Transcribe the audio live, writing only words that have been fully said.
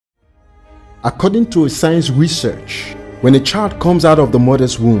According to a science research, when a child comes out of the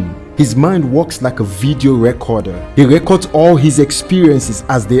mother's womb, his mind works like a video recorder. He records all his experiences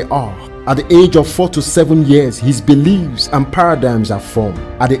as they are. At the age of 4 to 7 years, his beliefs and paradigms are formed.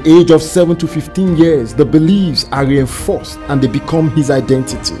 At the age of 7 to 15 years, the beliefs are reinforced and they become his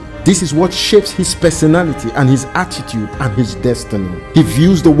identity. This is what shapes his personality and his attitude and his destiny. He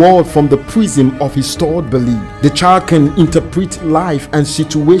views the world from the prism of his stored belief. The child can interpret life and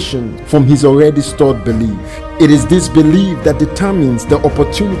situation from his already stored belief. It is this belief that determines the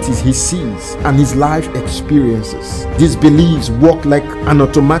opportunities he sees and his life experiences. These beliefs work like an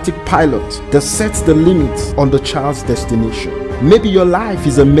automatic pilot that sets the limits on the child's destination. Maybe your life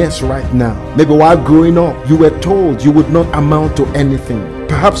is a mess right now. Maybe while growing up, you were told you would not amount to anything.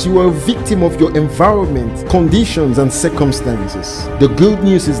 Perhaps you were a victim of your environment, conditions, and circumstances. The good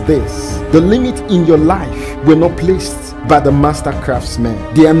news is this: the limit in your life were not placed by the master craftsman.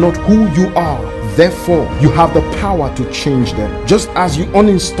 They are not who you are. Therefore, you have the power to change them. Just as you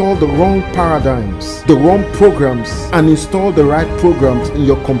uninstall the wrong paradigms, the wrong programs, and install the right programs in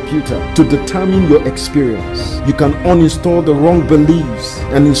your computer to determine your experience, you can uninstall the wrong beliefs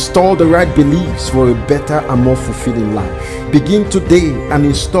and install the right beliefs for a better and more fulfilling life. Begin today and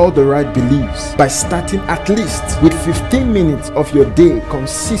install the right beliefs by starting at least with 15 minutes of your day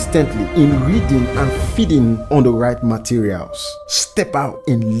consistently in reading and feeding on the right materials. Step out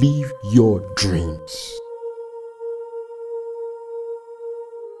and live your dreams.